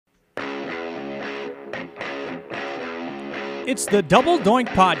It's the Double Doink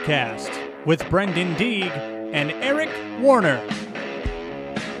Podcast with Brendan Deeg and Eric Warner.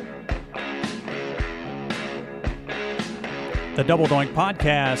 The Double Doink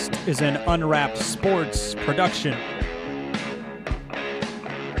Podcast is an Unwrapped Sports production.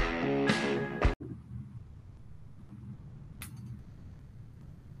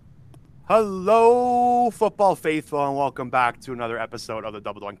 Hello, football faithful, and welcome back to another episode of the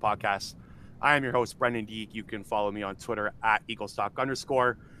Double Doink Podcast. I am your host, Brendan Deeg. You can follow me on Twitter at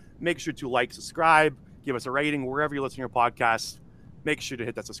EaglesTalk_. Make sure to like, subscribe, give us a rating wherever you listen to your podcast. Make sure to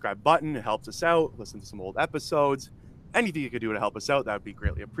hit that subscribe button. It helps us out. Listen to some old episodes. Anything you could do to help us out, that would be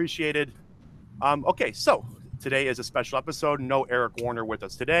greatly appreciated. Okay, so today is a special episode. No Eric Warner with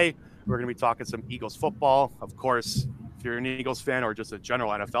us today. We're going to be talking some Eagles football. Of course, if you're an Eagles fan or just a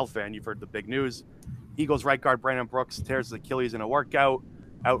general NFL fan, you've heard the big news. Eagles right guard Brandon Brooks tears his Achilles in a workout,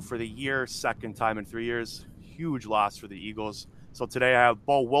 out for the year, second time in 3 years. Huge loss for the Eagles. So today I have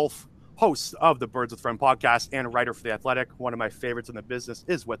Wulf, host of the Birds with Friends podcast and writer for The Athletic. One of my favorites in the business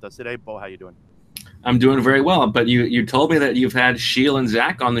is with us today. Bo, how you doing? I'm doing very well, but you told me that you've had Sheil and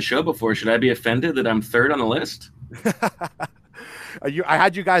Zach on the show before. Should I be offended that I'm third on the list? I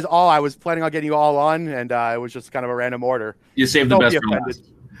had you guys all. I was planning on getting you all on, and it was just kind of a random order. You saved the best for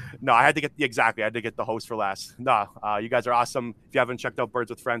last. No, I had to get the host for last. No, you guys are awesome. If you haven't checked out Birds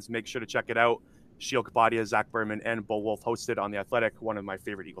with Friends, make sure to check it out. Sheil Kapadia, Zach Berman, and Bo Wulf hosted on The Athletic, one of my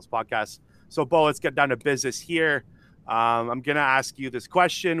favorite Eagles podcasts. So, Bo, let's get down to business here. I'm going to ask you this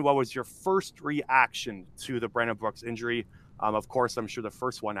question. What was your first reaction to the Brandon Brooks injury? Of course, I'm sure the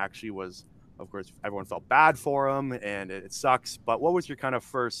first one actually was, of course, everyone felt bad for him, and it sucks. But what was your kind of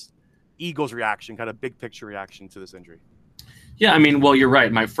first Eagles reaction, kind of big picture reaction to this injury? Yeah, I mean, well, you're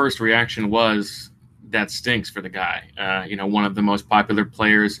right. My first reaction was that stinks for the guy. One of the most popular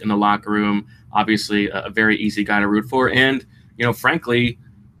players in the locker room, obviously a very easy guy to root for. And, frankly,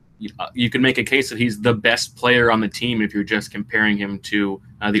 you can make a case that he's the best player on the team if you're just comparing him to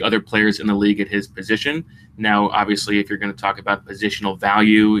the other players in the league at his position. Now, obviously, if you're going to talk about positional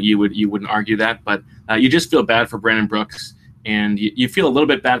value, you wouldn't argue that. But you just feel bad for Brandon Brooks, and you feel a little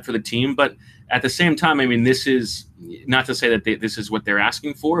bit bad for the team. But at the same time, I mean, this is not to say that this is what they're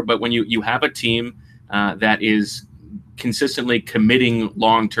asking for, but when you have a team that is consistently committing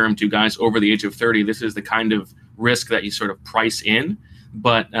long-term to guys over the age of 30, this is the kind of risk that you sort of price in.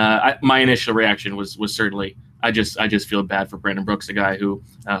 But my initial reaction was certainly I just feel bad for Brandon Brooks, a guy who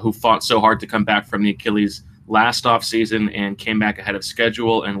fought so hard to come back from the Achilles last offseason and came back ahead of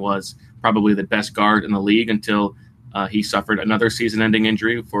schedule and was probably the best guard in the league until he suffered another season-ending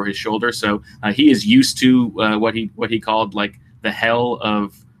injury for his shoulder. So he is used to what he called like the hell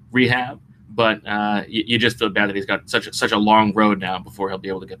of rehab. But you just feel bad that he's got such a long road now before he'll be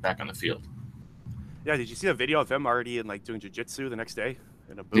able to get back on the field. Yeah, did you see the video of him already in doing jiu-jitsu the next day?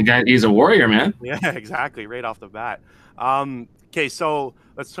 The guy, he's a warrior, man. Yeah, exactly, right off the bat. Okay, so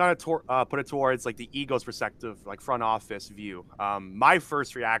let's try to put it towards the Eagles' perspective, front office view. My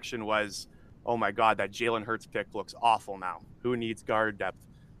first reaction was, oh my God, that Jalen Hurts pick looks awful now. Who needs guard depth?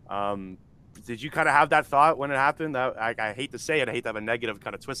 Did you kind of have that thought when it happened? I hate to say it, I hate to have a negative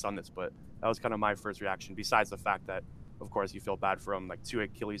kind of twist on this, but that was kind of my first reaction, besides the fact that, of course, you feel bad for him, 2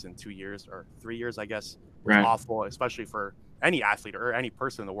 Achilles in 2 years or 3 years, I guess. Right. Awful, especially for any athlete or any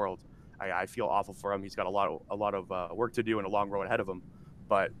person in the world. I feel awful for him. He's got a lot of work to do and a long road ahead of him.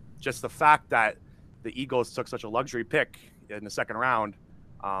 But just the fact that the Eagles took such a luxury pick in the second round,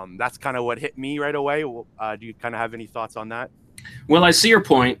 that's kind of what hit me right away. Do you kind of have any thoughts on that? Well, I see your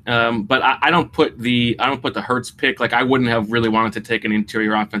point, but I don't put the Hurts pick. I wouldn't have really wanted to take an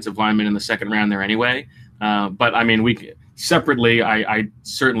interior offensive lineman in the second round there anyway. But I mean, separately, I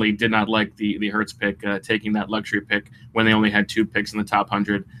certainly did not like the Hurts pick, taking that luxury pick when they only had 2 picks in the top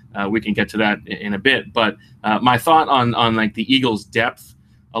 100. We can get to that in a bit. But my thought on the Eagles' depth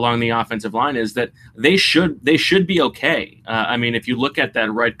along the offensive line is that they should be okay. I mean, if you look at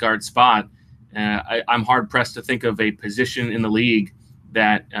that right guard spot, I'm hard pressed to think of a position in the league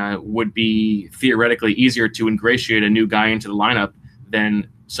that would be theoretically easier to ingratiate a new guy into the lineup than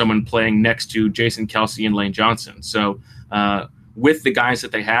someone playing next to Jason Kelce and Lane Johnson. So with the guys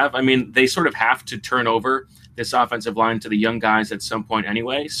that they have, I mean, they sort of have to turn over this offensive line to the young guys at some point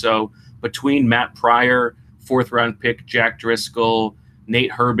anyway. So between Matt Pryor, 4th round pick, Jack Driscoll,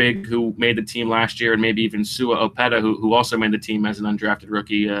 Nate Herbig, who made the team last year, and maybe even Sua Opeta, who also made the team as an undrafted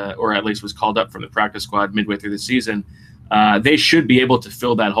rookie, or at least was called up from the practice squad midway through the season, they should be able to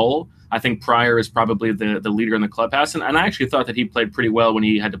fill that hole. I think Pryor is probably the leader in the clubhouse, and I actually thought that he played pretty well when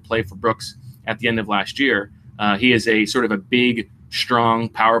he had to play for Brooks at the end of last year. He is a sort of a big strong,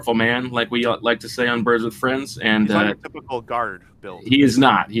 powerful man, like we like to say on Birds with Friends. And he's not your typical guard build. he is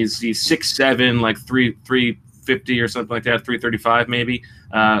not. He's 6'7", like 350 or something like that, 335 maybe.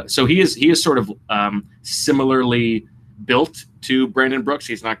 So he is sort of similarly built to Brandon Brooks.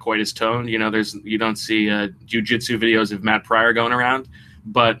 He's not quite as toned. You don't see jiu-jitsu videos of Matt Pryor going around,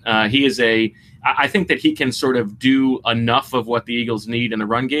 but he is I think that he can sort of do enough of what the Eagles need in the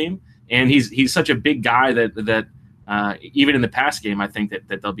run game, and he's such a big guy that even in the pass game, I think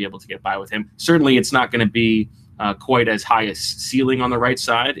that they'll be able to get by with him. Certainly, it's not going to be quite as high a ceiling on the right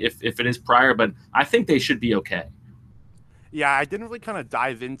side if it is Pryor, but I think they should be okay. Yeah, I didn't really kind of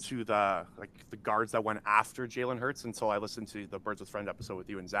dive into the guards that went after Jalen Hurts until I listened to the Birds with Friend episode with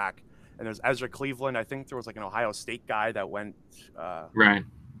you and Zach. And there's Ezra Cleveland. I think there was like an Ohio State guy that went right.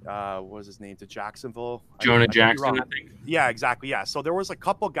 What was his name, to Jacksonville? Jonah Jackson, I think. Yeah, exactly. Yeah. So there was a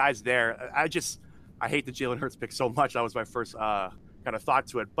couple guys there. I hate the Jalen Hurts pick so much. That was my first kind of thought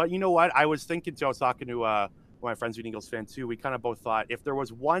to it. But you know what? I was thinking too. I was talking to one of my friends who's an Eagles fan too. We kind of both thought if there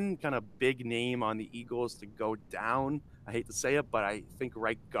was one kind of big name on the Eagles to go down, I hate to say it, but I think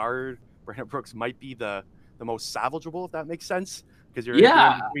right guard Brandon Brooks might be the most salvageable, if that makes sense. Because you're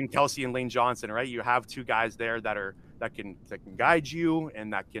between Kelsey and Lane Johnson, right? You have two guys there that can guide you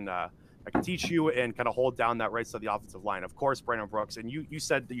and that can teach you and kind of hold down that right side of the offensive line. Of course, Brandon Brooks, and you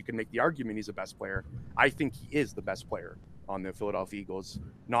said that you can make the argument he's the best player. I think he is the best player on the Philadelphia Eagles,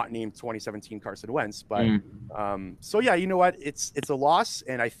 not named 2017 Carson Wentz. But so yeah, you know what? It's a loss,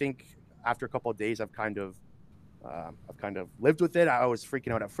 and I think after a couple of days, I've kind of lived with it. I was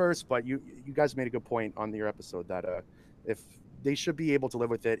freaking out at first, but you guys made a good point on your episode that if they should be able to live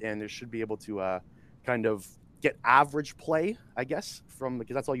with it, and they should be able to kind of get average play, I guess,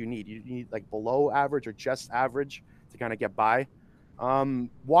 because that's all you need. You need like below average or just average to kind of get by.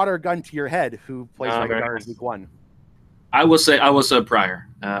 Water gun to your head, who plays right guard week 1? I will say Pryor.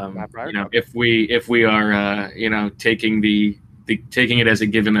 Pryor? If we are taking it as a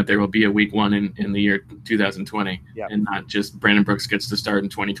given that there will be a week 1 in the year 2020, and not just Brandon Brooks gets to start in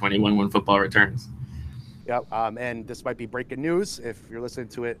 2021 when football returns. Yeah, and this might be breaking news if you're listening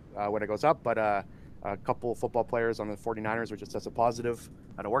to it when it goes up, but a couple football players on the 49ers were just tested positive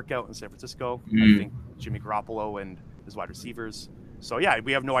at a workout in San Francisco. I think Jimmy Garoppolo and his wide receivers. So, yeah,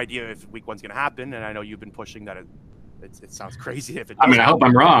 we have no idea if week 1's going to happen, and I know you've been pushing that it sounds crazy if it does. I hope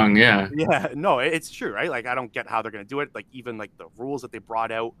I'm wrong, yeah. Yeah, no, it's true, right? Like, I don't get how they're going to do it. Like, even, like, the rules that they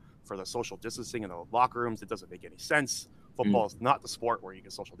brought out for the social distancing in the locker rooms, it doesn't make any sense. Football is not the sport where you can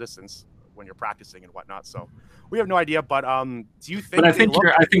social distance when you're practicing and whatnot. So we have no idea. But do you think? But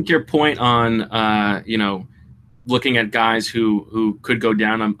I think your point on looking at guys who could go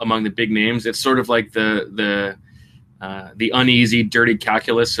down among the big names, it's sort of like the uneasy, dirty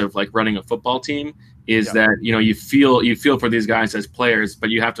calculus of like running a football team. Is that you feel for these guys as players, but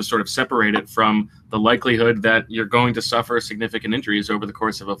you have to sort of separate it from the likelihood that you're going to suffer significant injuries over the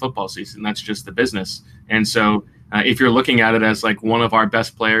course of a football season. That's just the business. And so if you're looking at it as like one of our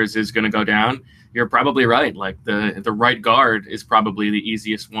best players is going to go down, you're probably right. Like the right guard is probably the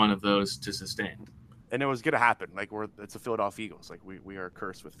easiest one of those to sustain. And it was going to happen. Like it's the Philadelphia Eagles. Like we are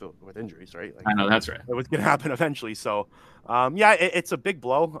cursed with injuries, right? Like, I know that's right. It was going to happen eventually. So, it's a big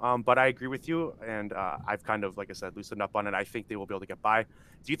blow. But I agree with you, and I've kind of, like I said, loosened up on it. I think they will be able to get by.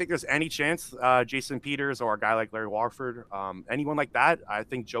 Do you think there's any chance Jason Peters or a guy like Larry Warford, anyone like that? I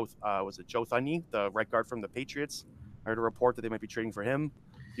think Joe Thuney, the right guard from the Patriots, I heard a report that they might be trading for him.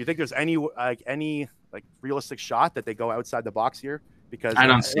 Do you think there's any realistic shot that they go outside the box here? Because I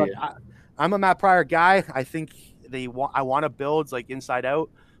don't see it. I'm a Matt Pryor guy. I think I want to build like inside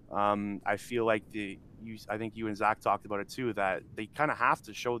out. I feel like I think you and Zach talked about it too, that they kind of have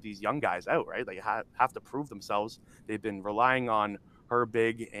to show these young guys out, right? They have to prove themselves. They've been relying on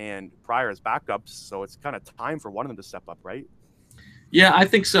Herbig and Pryor as backups, so it's kind of time for one of them to step up, right? Yeah, I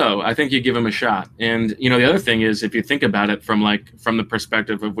think so. I think you give him a shot. And, the other thing is, if you think about it from the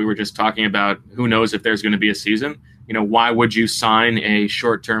perspective of we were just talking about, who knows if there's going to be a season, why would you sign a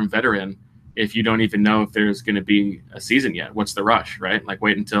short-term veteran if you don't even know if there's going to be a season yet? What's the rush, right? Like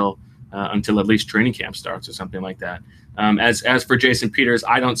wait until at least training camp starts or something like that. As for Jason Peters,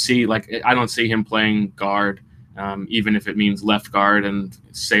 I don't see him playing guard, even if it means left guard and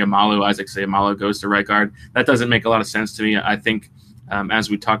Isaac Seumalo goes to right guard. That doesn't make a lot of sense to me. I think, as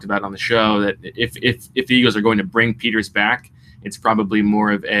we talked about on the show, that if the Eagles are going to bring Peters back, it's probably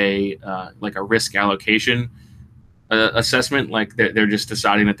more of a risk allocation assessment. Like they're just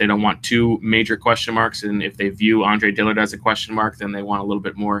deciding that they don't want two major question marks, and if they view Andre Dillard as a question mark, then they want a little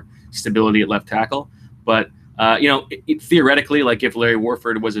bit more stability at left tackle. But theoretically, like if Larry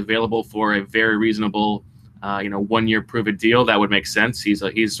Warford was available for a very reasonable 1-year prove-it deal, that would make sense.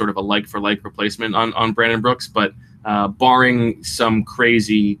 He's sort of a like-for-like replacement on Brandon Brooks, but barring some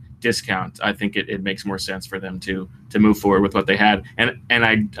crazy discount, I think it makes more sense for them to move forward with what they had. And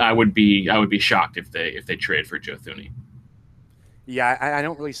I would be shocked if they trade for Joe Thuney. Yeah, I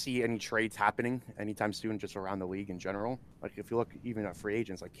don't really see any trades happening anytime soon, just around the league in general. Like if you look even at free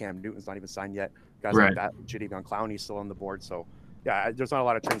agents, like Cam Newton's not even signed yet. Guys Right. like that, Jadeveon Clowney's still on the board. So yeah, there's not a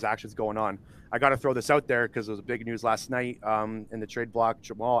lot of transactions going on. I got to throw this out there because it was big news last night in the trade block.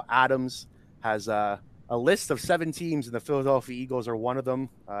 Jamal Adams has a list of 7 teams, and the Philadelphia Eagles are one of them.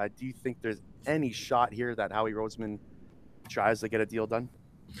 Do you think there's any shot here that Howie Roseman tries to get a deal done?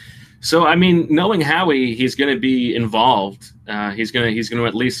 So, I mean, knowing Howie, he's going to be involved. He's going to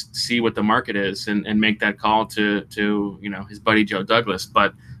at least see what the market is and make that call to his buddy Joe Douglas.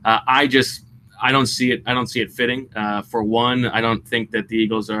 But I don't see it. I don't see it fitting. For one, I don't think that the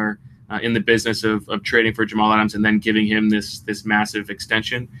Eagles are in the business of trading for Jamal Adams and then giving him this massive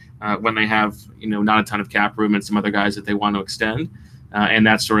extension when they have not a ton of cap room and some other guys that they want to extend. And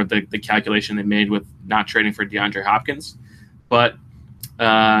that's sort of the calculation they made with not trading for DeAndre Hopkins. But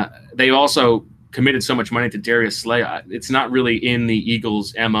they also committed so much money to Darius Slay. It's not really in the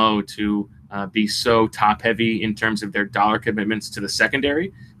Eagles' MO to be so top-heavy in terms of their dollar commitments to the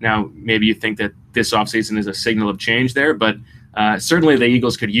secondary. Now, maybe you think that this offseason is a signal of change there, but certainly the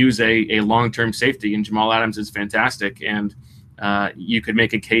Eagles could use a long-term safety, and Jamal Adams is fantastic. And you could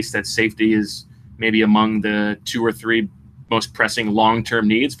make a case that safety is maybe among the 2 or 3 most pressing long-term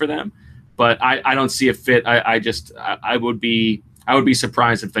needs for them. But I don't see a fit. I would be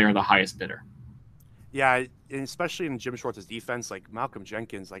surprised if they are the highest bidder. Yeah, and especially in Jim Schwartz's defense, like Malcolm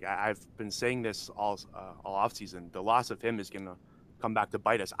Jenkins, like I've been saying this all offseason, the loss of him is going to come back to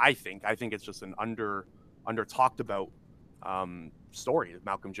bite us. I think it's just an under talked about story.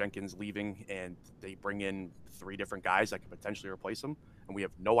 Malcolm Jenkins leaving, and they bring in 3 different guys that could potentially replace him, and we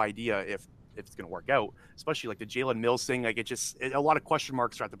have no idea if it's going to work out, especially like the Jalen Mills thing. Like a lot of question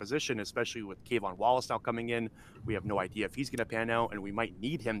marks at the position, especially with Kayvon Wallace now coming in. We have no idea if he's going to pan out, and we might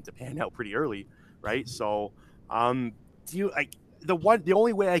need him to pan out pretty early, right? So, do you like the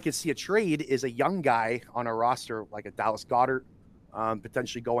only way I could see a trade is a young guy on a roster like a Dallas Goedert,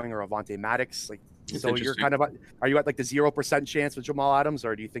 potentially going, or Avonte Maddox. Like, That's so you're kind of, are you at like the 0% chance with Jamal Adams,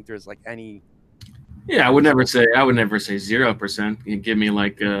 or do you think there's like any? Yeah, I would never say 0%. You give me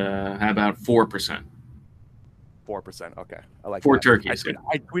like how about 4%? 4%. Okay, I like 4 that. turkeys.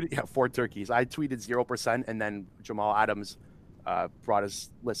 I tweeted 4 turkeys. I tweeted 0%, and then Jamal Adams brought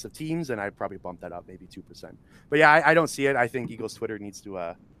his list of teams, and I probably bumped that up maybe 2%. But yeah, I don't see it. I think Eagles Twitter needs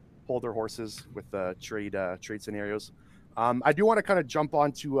to hold their horses with trade scenarios. I do want to kind of jump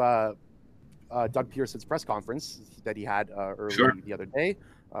on to Doug Pearson's press conference that he had earlier the other day.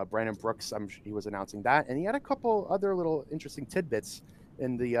 Brandon Brooks, he was announcing that, and he had a couple other little interesting tidbits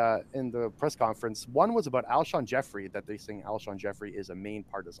in the press conference. One was about Alshon Jeffrey, that they think Alshon Jeffrey is a main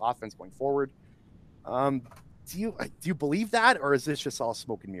part of this offense going forward. Do you believe that, or is this just all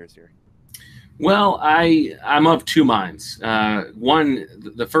smoke and mirrors here? Well, I'm of 2 minds. One,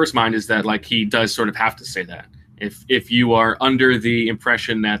 the first mind is that like he does sort of have to say that. If you are under the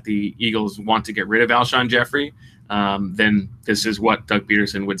impression that the Eagles want to get rid of Alshon Jeffrey, then this is what Doug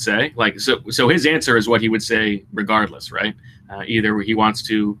Peterson would say. Like, so his answer is what he would say regardless, right? Either he wants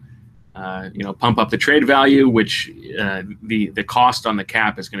to, pump up the trade value, which the cost on the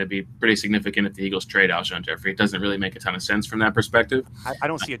cap is going to be pretty significant if the Eagles trade Alshon Jeffrey. It doesn't really make a ton of sense from that perspective. I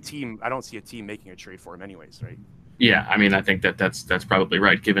don't see a team making a trade for him anyways, right? Yeah, I mean, I think that's probably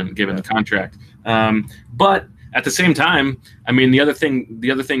right given the contract. But at the same time, I mean, the other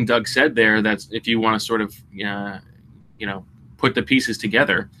thing Doug said there, that's if you want to sort of put the pieces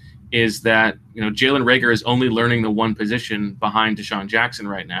together, is that Jalen Reagor is only learning the one position behind Deshaun Jackson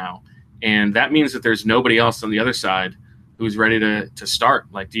right now, and that means that there's nobody else on the other side who's ready to start.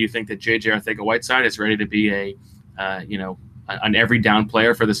 Like, do you think that J.J. Arcega-Whiteside is ready to be an every down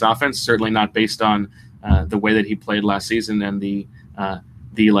player for this offense? Certainly not based on the way that he played last season and the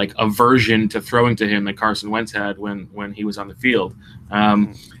like aversion to throwing to him that Carson Wentz had when he was on the field.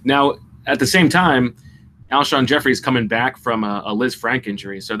 Now, at the same time, Alshon Jeffrey is coming back from a Liz Frank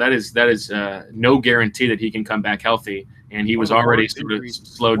injury, so that is no guarantee that he can come back healthy. And he was already sort of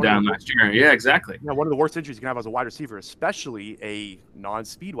slowed down last year. Yeah, exactly. Yeah, one of the worst injuries you can have as a wide receiver, especially a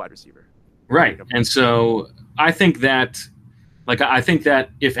non-speed wide receiver. Right, and so I think that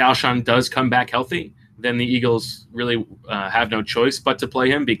if Alshon does come back healthy, then the Eagles really have no choice but to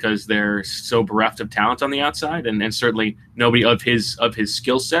play him because they're so bereft of talent on the outside, and certainly nobody of his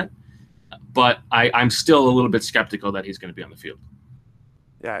skill set. But I'm still a little bit skeptical that he's going to be on the field.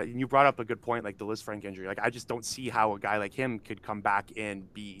 Yeah, and you brought up a good point, like the Liz Frank injury. Like, I just don't see how a guy like him could come back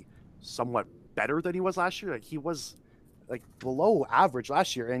and be somewhat better than he was last year. Like, he was like below average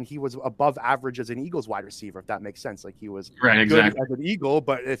last year, and he was above average as an Eagles wide receiver, if that makes sense. Like, he was Right, good exactly. as an Eagle,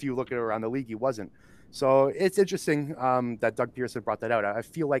 but if you look at around the league, he wasn't. So it's interesting that Doug Pearson brought that out. I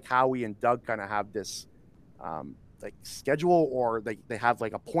feel like Howie and Doug kind of have this like schedule, or they have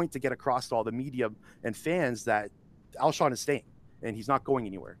like a point to get across to all the media and fans that Alshon is staying and he's not going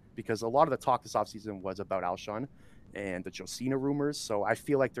anywhere, because a lot of the talk this offseason was about Alshon and the Josina rumors. So I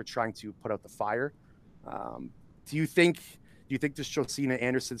feel like they're trying to put out the fire. Do you think this Josina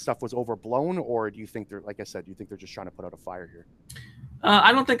Anderson stuff was overblown, or do you think they're, like I said, do you think they're just trying to put out a fire here?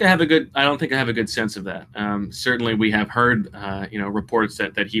 I don't think I have a good sense of that. Certainly, we have heard, reports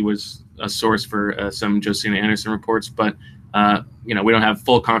that he was a source for some Josina Anderson reports, but we don't have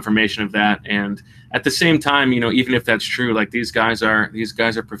full confirmation of that. And at the same time, even if that's true, like these guys are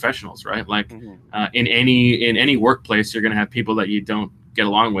professionals, right? Like in any workplace, you're going to have people that you don't get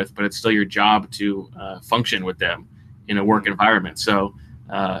along with, but it's still your job to function with them in a work environment. So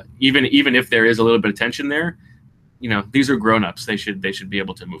even if there is a little bit of tension there, these are grown-ups. They should be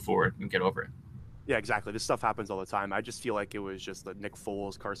able to move forward and get over it. Yeah, exactly. This stuff happens all the time. I just feel like it was just the Nick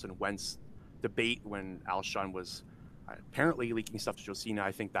Foles, Carson Wentz debate when Alshon was apparently leaking stuff to Josina.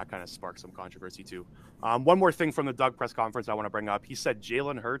 I think that kind of sparked some controversy too. One more thing from the Doug press conference I want to bring up. He said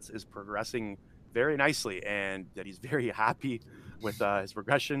Jalen Hurts is progressing very nicely and that he's very happy with his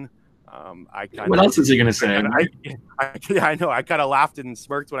progression. What else is he going to say? I know. I kind of laughed and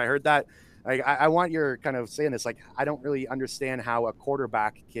smirked when I heard that. I want your kind of saying this. Like, I don't really understand how a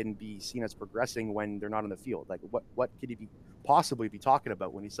quarterback can be seen as progressing when they're not on the field. Like, what could he possibly be talking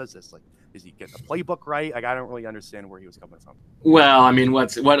about when he says this? Like, is he getting the playbook right? Like, I don't really understand where he was coming from. Well, I mean,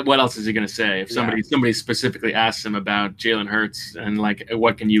 what else is he going to say? If somebody specifically asks him about Jalen Hurts and like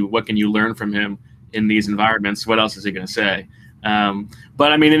what can you learn from him in these environments, what else is he going to say?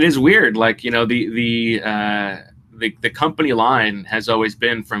 But I mean, it is weird. Like, the company line has always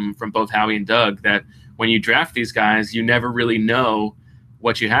been from both Howie and Doug that when you draft these guys, you never really know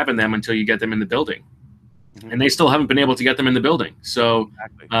what you have in them until you get them in the building. And they still haven't been able to get them in the building. So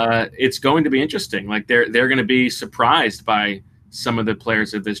it's going to be interesting. Like they're going to be surprised by some of the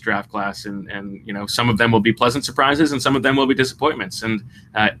players of this draft class. And some of them will be pleasant surprises and some of them will be disappointments. And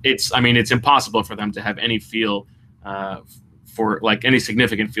it's impossible for them to have any feel for like any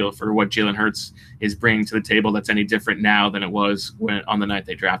significant feel for what Jalen Hurts is bringing to the table that's any different now than it was when on the night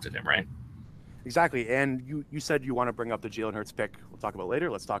they drafted him, right? Exactly. And you said you want to bring up the Jalen Hurts pick. We'll talk about it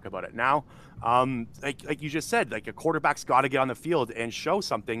later. Let's talk about it now. Like you just said, like a quarterback's got to get on the field and show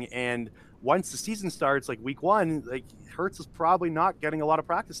something. And once the season starts, like week one, like Hurts is probably not getting a lot of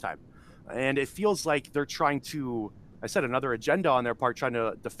practice time. And it feels like they're trying to, I said, another agenda on their part, trying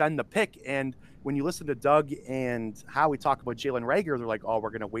to defend the pick. And when you listen to Doug and how we talk about Jalen Reagor, they're like, oh,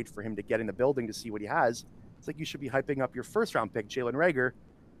 we're going to wait for him to get in the building to see what he has. It's like you should be hyping up your first round pick, Jalen Reagor,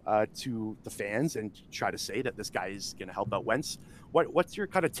 to the fans and try to say that this guy is going to help out Wentz. What's your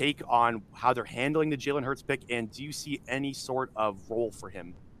kind of take on how they're handling the Jalen Hurts pick? And do you see any sort of role for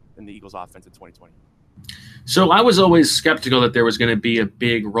him in the Eagles offense in 2020? So I was always skeptical that there was going to be a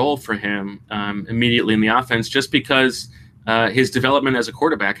big role for him immediately in the offense, just because his development as a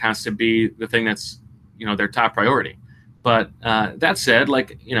quarterback has to be the thing that's, their top priority. But that said,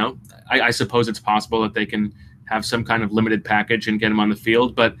 I suppose it's possible that they can have some kind of limited package and get him on the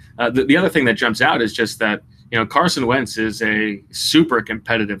field. But the other thing that jumps out is just that, Carson Wentz is a super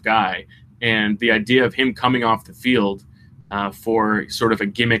competitive guy. And the idea of him coming off the field for sort of a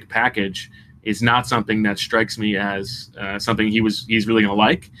gimmick package is not something that strikes me as something he's really going to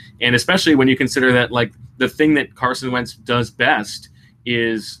like. And especially when you consider that, like, the thing that Carson Wentz does best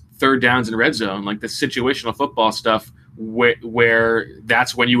is third downs and red zone, like the situational football stuff, where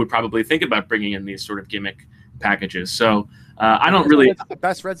that's when you would probably think about bringing in these sort of gimmick packages. So I don't really the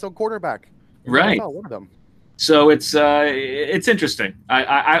best red zone quarterback, right? One of them. So it's interesting.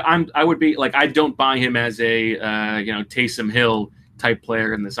 I would be like, I don't buy him as a Taysom Hill type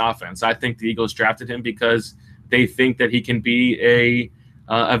player in this offense. I think the Eagles drafted him because they think that he can be a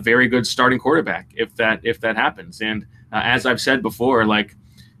very good starting quarterback if that happens. And as I've said before, like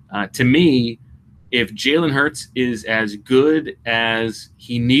to me, if Jalen Hurts is as good as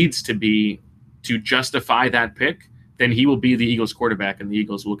he needs to be to justify that pick, then he will be the Eagles quarterback and the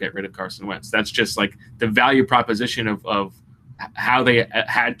Eagles will get rid of Carson Wentz. That's just like the value proposition of how they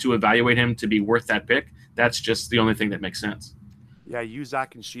had to evaluate him to be worth that pick. That's just the only thing that makes sense. Yeah, you,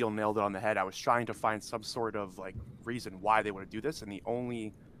 Zach, and Shield nailed it on the head. I was trying to find some sort of like reason why they want to do this, and the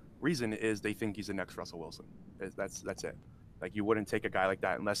only reason is they think he's the next Russell Wilson. That's it. Like you wouldn't take a guy like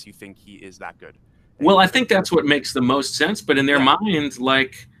that unless you think he is that good. Well, I think that's what makes the most sense. But in their mind,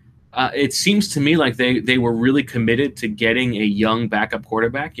 like it seems to me like they were really committed to getting a young backup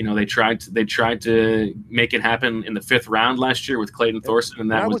quarterback. You know, they tried to make it happen in the 5th round last year with Clayton Thorson,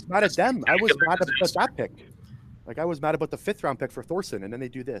 and I was mad at them. I was mad about that pick. Like I was mad about the 5th round pick for Thorson, and then they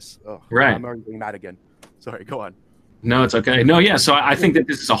do this. Oh, right. I'm already getting mad again. Sorry, go on. No, it's okay. No, yeah. So I think that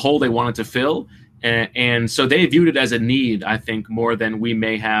this is a hole they wanted to fill, and so they viewed it as a need, I think, more than we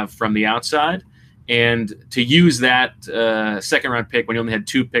may have from the outside. And to use that 2nd round pick when you only had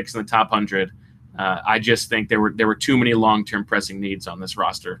 2 picks in the top 100, I just think there were too many long-term pressing needs on this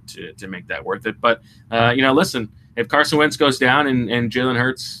roster to make that worth it. But listen, if Carson Wentz goes down and Jalen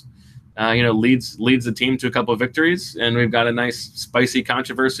Hurts, leads the team to a couple of victories, and we've got a nice spicy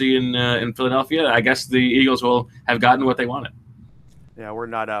controversy in Philadelphia, I guess the Eagles will have gotten what they wanted. Yeah, we're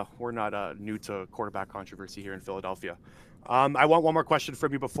not new to quarterback controversy here in Philadelphia. I want one more question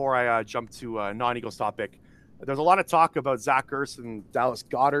from you before I jump to a non-Eagles topic. There's a lot of talk about Zach Ertz and Dallas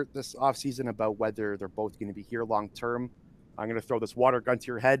Goedert this offseason about whether they're both going to be here long term. I'm going to throw this water gun to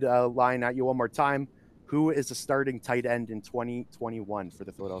your head line at you one more time. Who is the starting tight end in 2021 for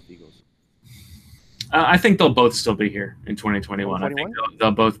the Philadelphia Eagles? I think they'll both still be here in 2021. I think they'll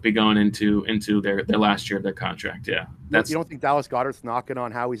both be going into their last year of their contract. Yeah, you don't think Dallas Goedert's knocking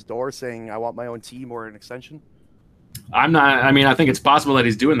on Howie's door saying, "I want my own team" or an extension? I'm not. I mean, I think it's possible that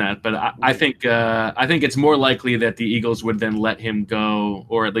he's doing that, but I think it's more likely that the Eagles would then let him go,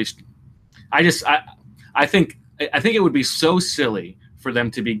 or at least, I think it would be so silly for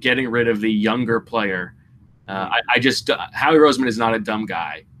them to be getting rid of the younger player. Howie Roseman is not a dumb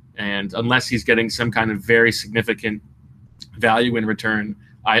guy, and unless he's getting some kind of very significant value in return,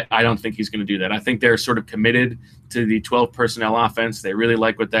 I don't think he's going to do that. I think they're sort of committed to the 12 personnel offense. They really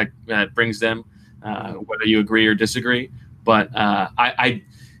like what that brings them. Whether you agree or disagree, but I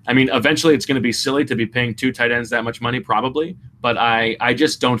mean, eventually it's going to be silly to be paying 2 tight ends that much money, probably. But I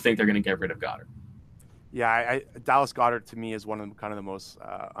just don't think they're going to get rid of Goedert. Yeah, Dallas Goedert to me is one of the most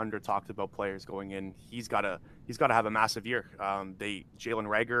under talked about players going in. He's got to have a massive year. Jalen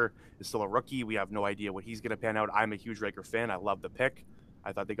Reagor is still a rookie. We have no idea what he's going to pan out. I'm a huge Reagor fan. I love the pick.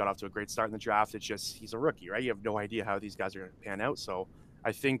 I thought they got off to a great start in the draft. It's just he's a rookie, right? You have no idea how these guys are going to pan out. So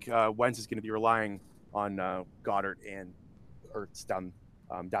I think Wentz is going to be relying on Goedert and Ertz down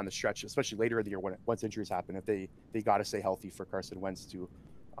the stretch, especially later in the year once injuries happen. If they got to stay healthy for Carson Wentz to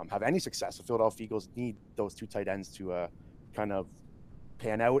have any success, the Philadelphia Eagles need those 2 tight ends to kind of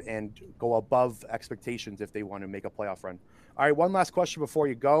pan out and go above expectations if they want to make a playoff run. All right, one last question before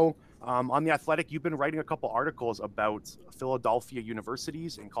you go. On The Athletic, you've been writing a couple articles about Philadelphia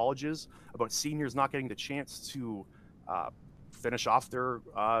universities and colleges, about seniors not getting the chance to finish off their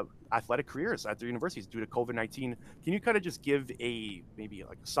athletic careers at their universities due to COVID-19. Can you kind of just give maybe a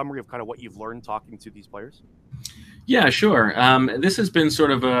summary of kind of what you've learned talking to these players? Yeah, sure. This has been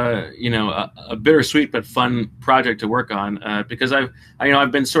sort of a bittersweet but fun project to work on because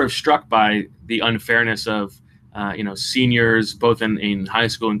I've been sort of struck by the unfairness of seniors both in high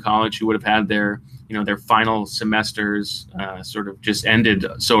school and college who would have had their final semesters sort of just ended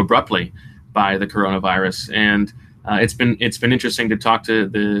so abruptly by the coronavirus. And it's been interesting to talk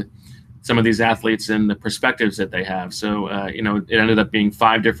to some of these athletes and the perspectives that they have. So it ended up being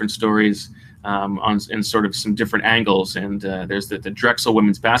 5 different stories in sort of some different angles. And there's the Drexel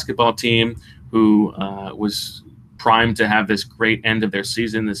women's basketball team who was primed to have this great end of their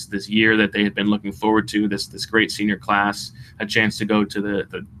season, this year that they had been looking forward to, this great senior class, a chance to go to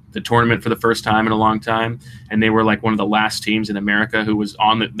the tournament for the first time in a long time. And they were like one of the last teams in America who was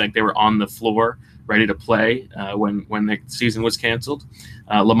they were on the floor ready to play when the season was canceled.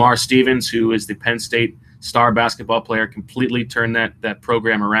 Lamar Stevens, who is the Penn State star basketball player, completely turned that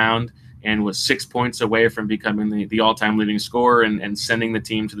program around and was 6 points away from becoming the all-time leading scorer and sending the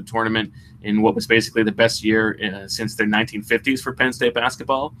team to the tournament in what was basically the best year since the 1950s for Penn State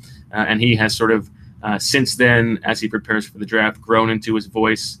basketball. And he has sort of since then, as he prepares for the draft, grown into his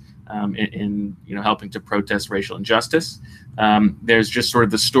voice in helping to protest racial injustice. There's just sort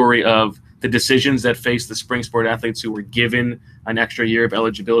of the story of the decisions that face the spring sport athletes who were given an extra year of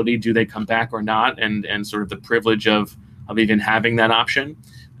eligibility. Do they come back or not? And sort of the privilege of even having that option.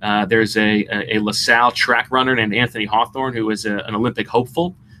 There's a LaSalle track runner named Anthony Hawthorne, who is an Olympic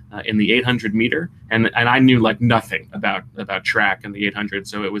hopeful in the 800 meter. And I knew nothing about track and the 800.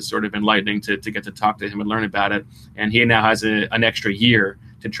 So it was sort of enlightening to get to talk to him and learn about it. And he now has an extra year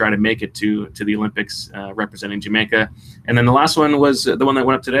to try to make it to the Olympics representing Jamaica. And then the last one was the one that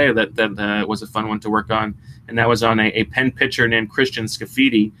went up today that was a fun one to work on. And that was on a Penn pitcher named Christian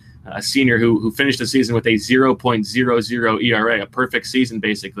Scafidi, a senior who finished the season with a 0.00 ERA, a perfect season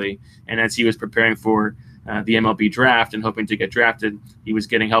basically. And as he was preparing for the MLB draft and hoping to get drafted, he was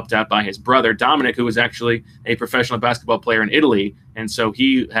getting helped out by his brother Dominic, who was actually a professional basketball player in Italy, and so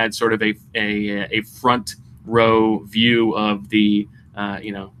he had sort of a front row view of the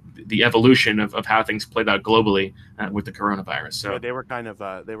the evolution of how things played out globally with the coronavirus. So yeah, they were kind of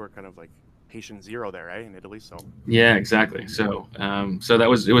like patient zero there, right, in Italy. So yeah, exactly. So so it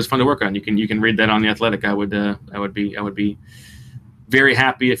was fun to work on. You can read that on The Athletic. I would be very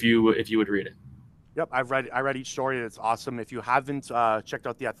happy if you would read it. Yep, I read each story. It's awesome. If you haven't checked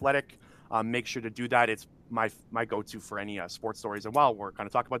out The Athletic, make sure to do that. It's my go-to for any sports stories. And while we're kind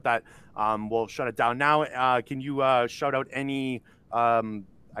of talking about that, we'll shut it down now. Can you shout out any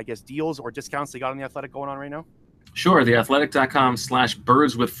I guess deals or discounts they got on The Athletic going on right now? Sure,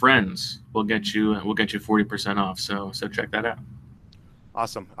 theathletic.com/birdswithfriends will get you 40% off. So check that out.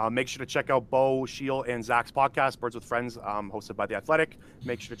 Awesome. Make sure to check out Bo, Sheil, and Zach's podcast, Birds with Friends, hosted by The Athletic.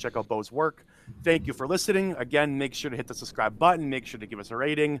 Make sure to check out Bo's work. Thank you for listening. Again, make sure to hit the subscribe button. Make sure to give us a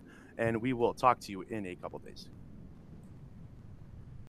rating, and we will talk to you in a couple of days.